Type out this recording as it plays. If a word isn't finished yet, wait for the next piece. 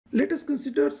Let us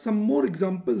consider some more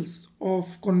examples of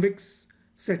convex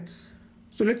sets.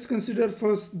 So let's consider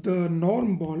first the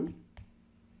norm ball.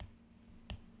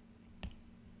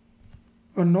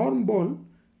 A norm ball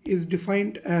is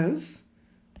defined as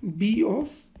B of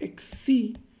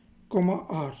xc comma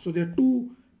r. So there are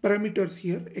two parameters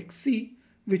here, xc,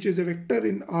 which is a vector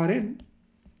in Rn.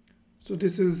 So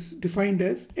this is defined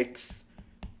as x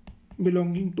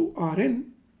belonging to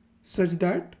Rn such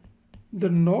that the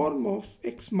norm of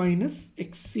x minus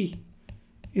xc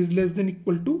is less than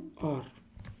equal to r.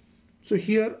 So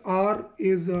here r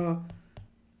is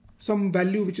some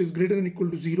value which is greater than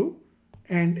equal to 0,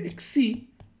 and xc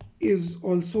is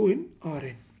also in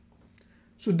Rn.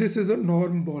 So this is a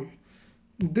norm ball.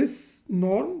 This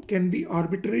norm can be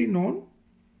arbitrary norm.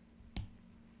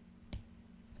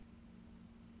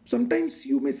 Sometimes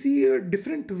you may see a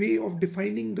different way of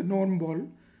defining the norm ball,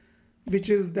 which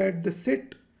is that the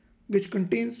set which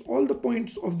contains all the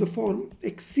points of the form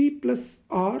xc plus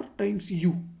r times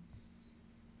u,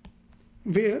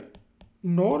 where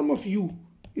norm of u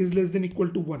is less than equal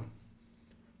to 1.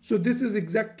 So this is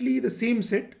exactly the same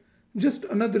set, just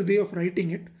another way of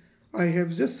writing it. I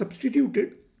have just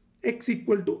substituted x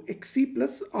equal to xc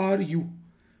plus ru,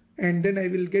 and then I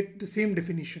will get the same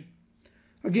definition.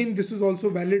 Again, this is also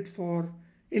valid for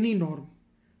any norm.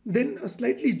 Then a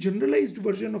slightly generalized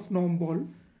version of norm ball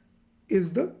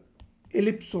is the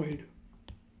ellipsoid.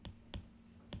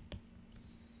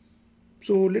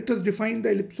 So let us define the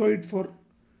ellipsoid for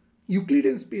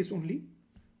Euclidean space only.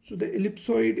 So the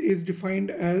ellipsoid is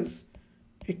defined as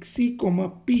xc comma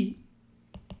p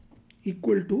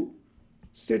equal to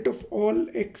set of all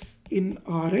x in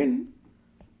Rn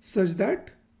such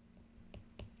that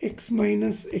x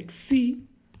minus xc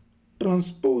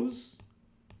transpose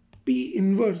p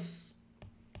inverse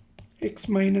x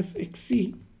minus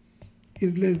xc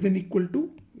is less than equal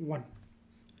to 1.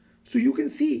 So you can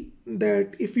see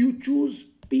that if you choose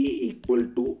p equal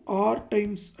to r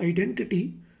times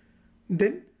identity,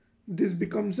 then this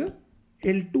becomes a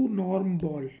L2 norm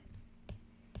ball.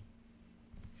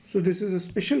 So this is a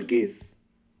special case,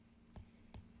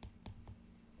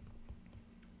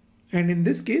 and in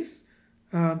this case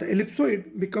the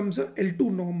ellipsoid becomes a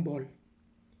L2 norm ball.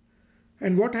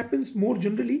 And what happens more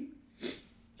generally?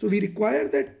 So we require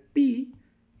that P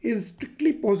is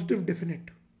strictly positive definite.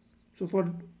 So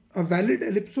for a valid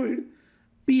ellipsoid,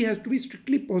 P has to be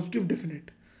strictly positive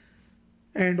definite,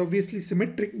 and obviously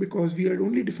symmetric, because we are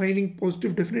only defining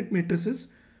positive definite matrices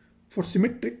for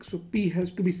symmetric. So P has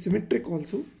to be symmetric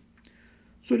also.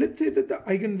 So let's say that the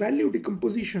eigenvalue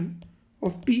decomposition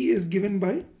of P is given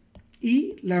by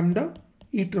E lambda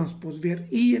E transpose, where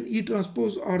E and E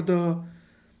transpose are the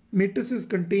matrices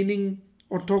containing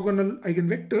orthogonal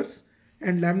eigenvectors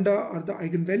and lambda are the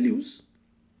eigenvalues.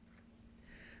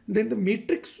 Then the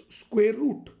matrix square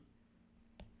root.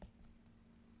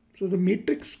 So the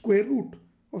matrix square root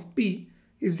of P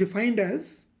is defined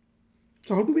as,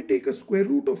 so how do we take a square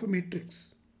root of a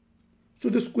matrix? So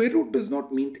the square root does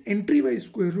not mean entry-wise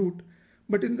square root,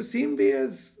 but in the same way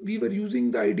as we were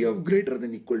using the idea of greater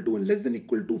than equal to and less than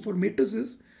equal to for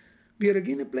matrices, we are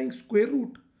again applying square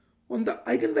root on the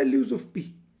eigenvalues of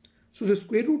P. So the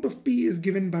square root of P is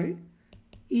given by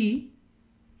E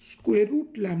square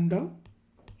root lambda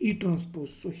E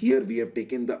transpose. So here we have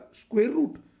taken the square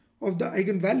root of the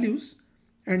eigenvalues,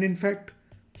 and in fact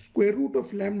square root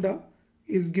of lambda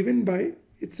is given by,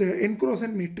 it's a n cross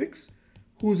n matrix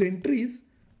whose entries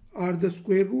are the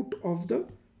square root of the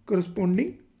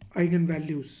corresponding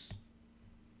eigenvalues.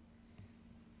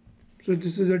 So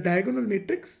this is a diagonal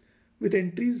matrix with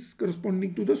entries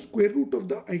corresponding to the square root of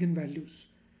the eigenvalues.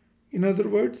 In other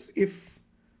words, if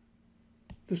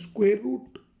the square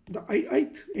root, the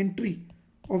ith entry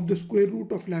of the square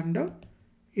root of lambda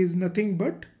is nothing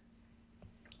but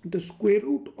the square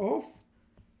root of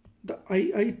the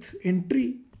ith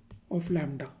entry of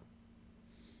lambda,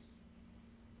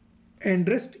 and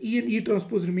rest E and E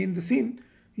transpose remain the same,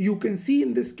 you can see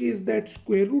in this case that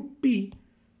square root P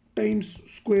times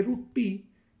square root P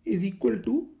is equal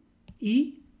to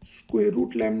E square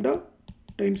root lambda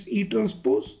times E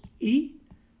transpose E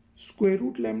square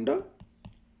root lambda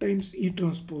times E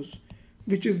transpose,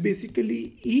 which is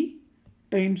basically E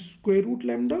times square root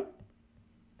lambda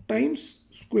times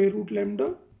square root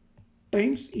lambda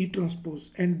times E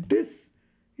transpose, and this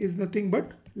is nothing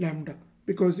but lambda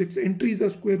because its entries are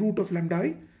square root of lambda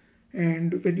I,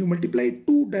 and when you multiply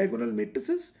two diagonal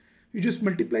matrices, you just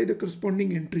multiply the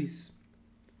corresponding entries.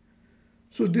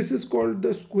 So this is called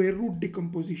the square root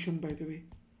decomposition, by the way.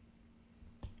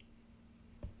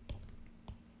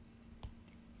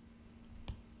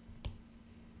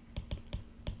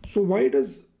 So why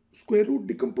does square root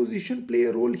decomposition play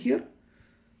a role here?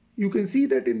 You can see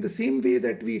that in the same way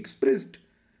that we expressed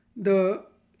the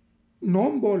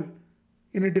norm ball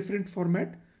in a different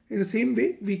format, in the same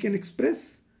way we can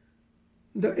express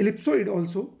the ellipsoid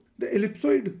also. The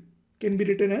ellipsoid can be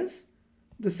written as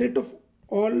the set of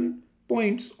all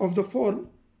points of the form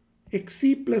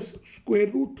xc plus square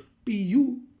root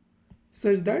pu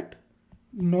such that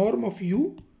norm of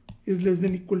u is less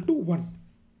than equal to 1.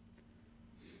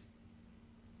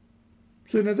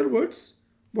 So in other words,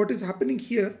 what is happening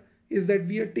here is that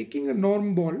we are taking a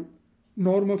norm ball,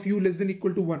 norm of u less than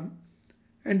equal to 1,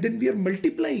 and then we are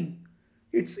multiplying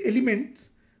its elements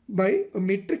by a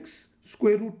matrix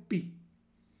square root p.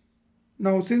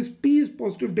 Now since p is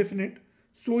positive definite,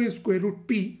 so is square root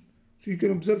p. So you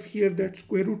can observe here that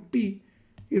square root p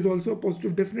is also a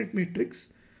positive definite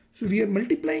matrix. So we are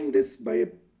multiplying this by a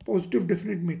positive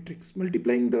definite matrix,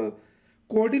 multiplying the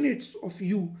coordinates of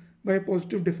u by a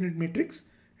positive definite matrix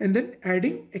and then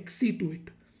adding xc to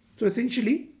it. So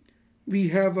essentially we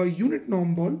have a unit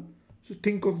norm ball. So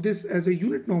think of this as a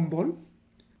unit norm ball.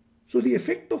 So the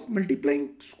effect of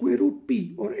multiplying square root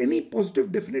p or any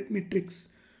positive definite matrix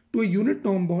to a unit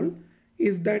norm ball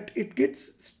is that it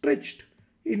gets stretched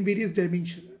in various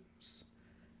dimensions,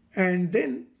 and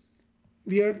then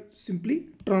we are simply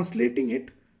translating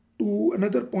it to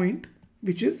another point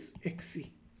which is xc.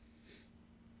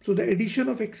 So the addition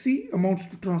of xc amounts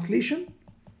to translation,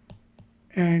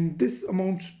 and this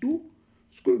amounts to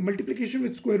multiplication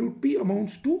with square root p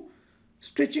amounts to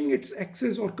stretching its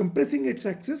axis or compressing its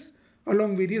axis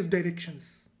along various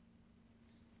directions.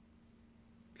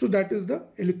 So that is the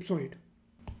ellipsoid.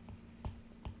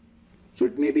 So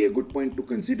it may be a good point to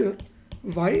consider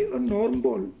why a norm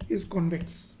ball is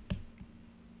convex.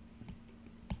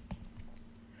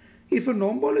 If a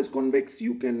norm ball is convex,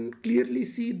 you can clearly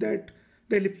see that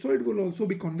the ellipsoid will also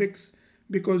be convex,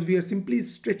 because we are simply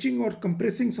stretching or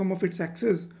compressing some of its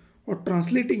axis or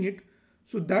translating it.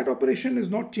 So that operation is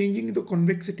not changing the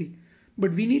convexity,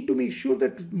 but we need to make sure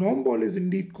that norm ball is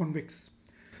indeed convex.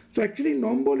 So actually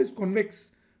norm ball is convex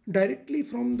directly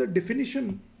from the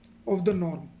definition of the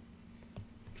norm.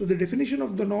 So the definition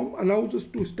of the norm allows us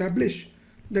to establish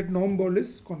that norm ball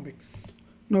is convex.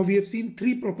 Now we have seen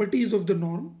three properties of the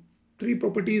norm, three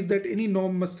properties that any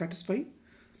norm must satisfy.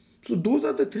 So those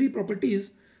are the three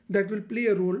properties that will play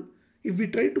a role if we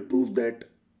try to prove that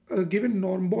a given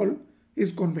norm ball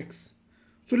is convex.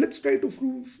 So let's try to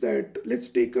prove that. Let's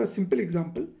take a simple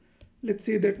example. Let's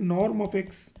say that norm of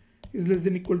x is less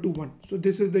than equal to 1. So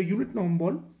this is the unit norm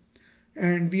ball,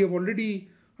 and we have already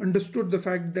understood the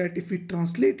fact that if we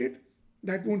translate it,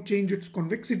 that won't change its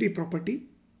convexity property.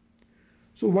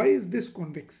 So why is this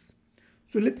convex?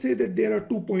 So let's say that there are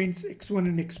 2 points x1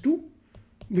 and x2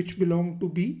 which belong to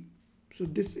B. So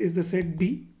this is the set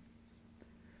B,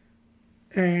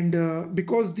 and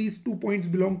because these 2 points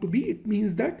belong to B, it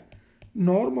means that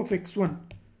norm of x1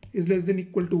 is less than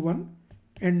equal to 1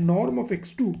 and norm of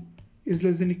x2 is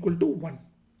less than equal to 1.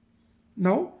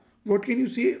 Now what can you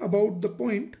say about the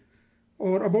point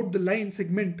or about the line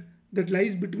segment that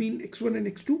lies between x1 and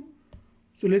x2?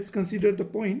 So let's consider the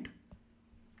point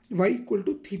y equal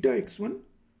to theta x1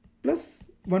 plus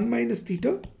 1 minus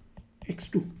theta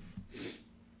x2.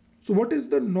 So what is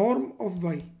the norm of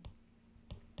y?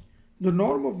 The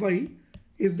norm of y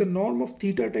is the norm of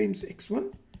theta times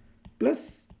x1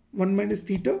 plus 1 minus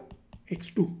theta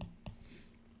x2.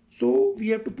 So we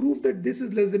have to prove that this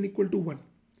is less than equal to 1.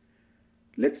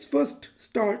 Let's first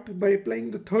start by applying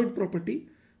the third property,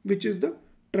 which is the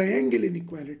triangle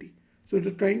inequality. So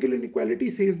the triangle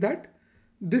inequality says that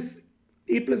this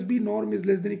a plus b norm is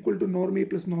less than equal to norm a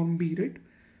plus norm b, right?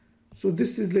 So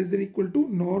this is less than equal to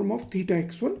norm of theta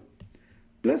x1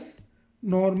 plus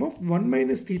norm of 1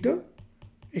 minus theta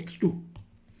x2.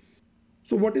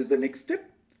 So what is the next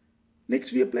step?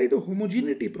 Next we apply the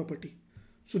homogeneity property.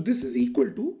 So this is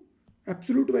equal to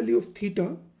absolute value of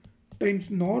theta times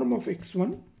norm of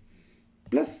x1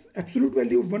 plus absolute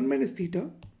value of 1 minus theta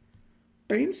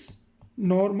times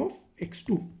norm of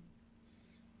x2.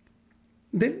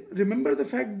 Then remember the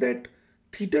fact that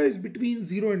theta is between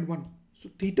 0 and 1. So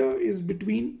theta is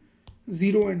between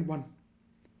 0 and 1.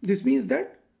 This means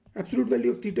that absolute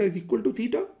value of theta is equal to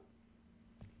theta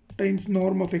times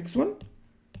norm of x1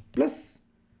 plus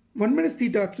 1 minus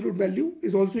theta absolute value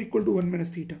is also equal to 1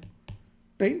 minus theta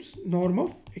times norm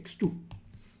of x2.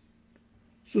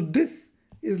 So this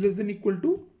is less than equal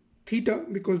to theta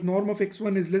because norm of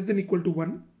x1 is less than equal to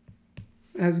 1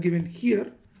 as given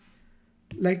here.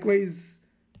 Likewise,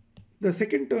 the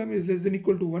second term is less than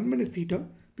equal to 1 minus theta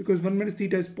because 1 minus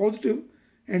theta is positive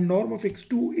and norm of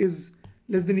x2 is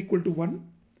less than equal to 1.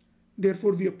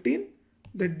 Therefore, we obtain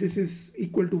that this is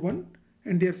equal to 1,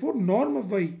 and therefore norm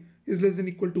of y is less than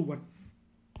equal to 1.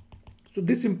 So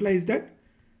this implies that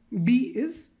B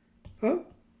is a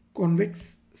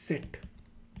convex set.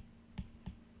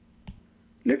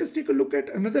 Let us take a look at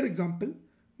another example,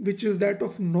 which is that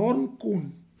of norm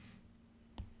cone.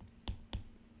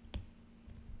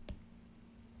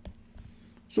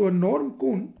 So a norm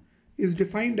cone is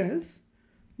defined as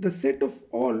the set of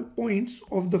all points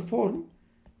of the form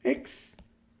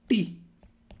xt.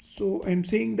 So I'm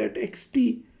saying that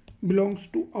xt belongs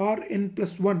to Rn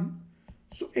plus 1.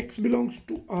 So x belongs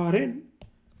to Rn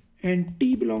and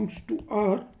t belongs to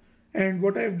R. And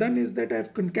what I have done is that I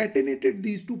have concatenated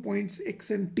these 2 points x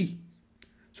and t,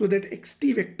 so that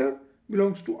xt vector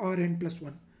belongs to Rn plus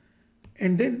 1.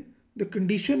 And then the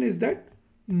condition is that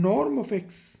norm of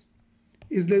x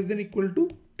is less than equal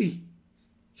to t.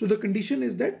 So the condition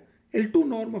is that L2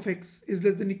 norm of x is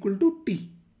less than equal to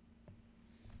t,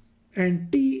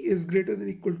 and t is greater than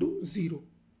equal to 0.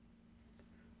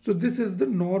 So this is the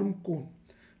norm cone.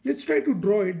 Let's try to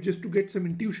draw it just to get some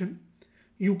intuition.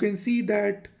 You can see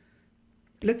that,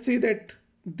 let's say that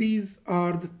these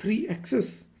are the 3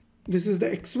 axes. This is the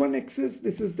x1 axis,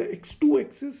 this is the x2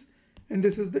 axis, and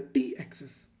this is the t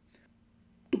axis.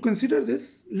 To consider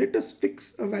this, let us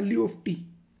fix a value of t.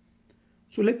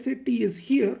 So let's say t is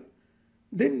here.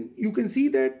 Then you can see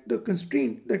that the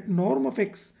constraint, that norm of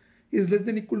x is less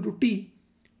than equal to t,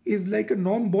 is like a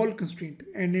norm ball constraint,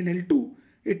 and in L2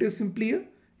 it is simply a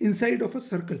inside of a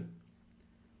circle.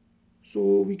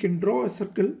 So we can draw a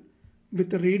circle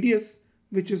with a radius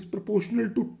which is proportional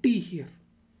to t here.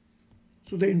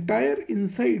 So the entire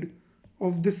inside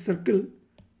of this circle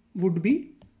would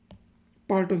be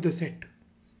part of the set.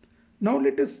 Now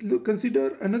let us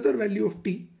consider another value of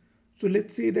t. So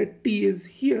let's say that t is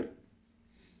here.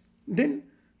 Then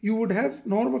you would have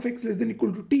norm of x less than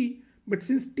equal to t, but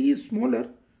since t is smaller,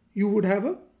 you would have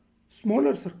a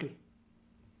smaller circle.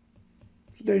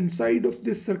 So the inside of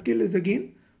this circle is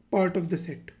again part of the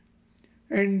set.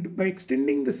 And by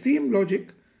extending the same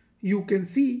logic, you can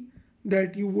see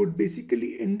that you would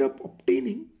basically end up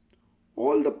obtaining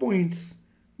all the points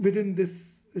within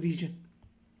this region.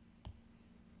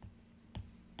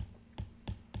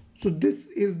 So this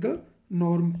is the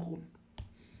norm cone.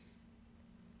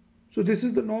 So this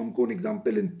is the norm cone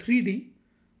example in 3D.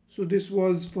 So this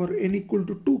was for n equal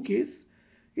to 2 case.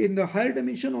 In the higher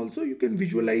dimension also you can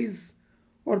visualize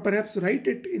or perhaps write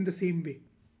it in the same way.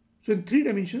 So in 3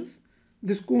 dimensions,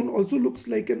 this cone also looks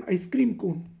like an ice cream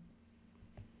cone.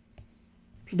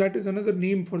 So that is another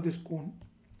name for this cone.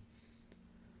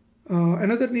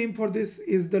 Another name for this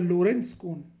is the Lorentz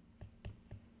cone.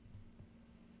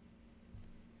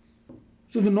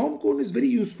 So the norm cone is very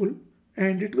useful,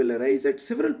 and it will arise at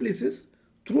several places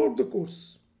throughout the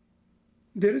course.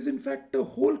 There is in fact a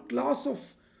whole class of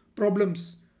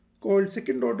problems called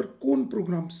second order cone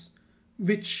programs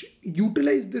which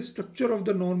utilize the structure of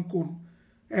the norm cone,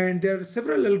 and there are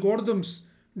several algorithms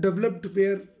developed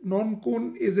where norm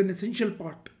cone is an essential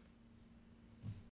part.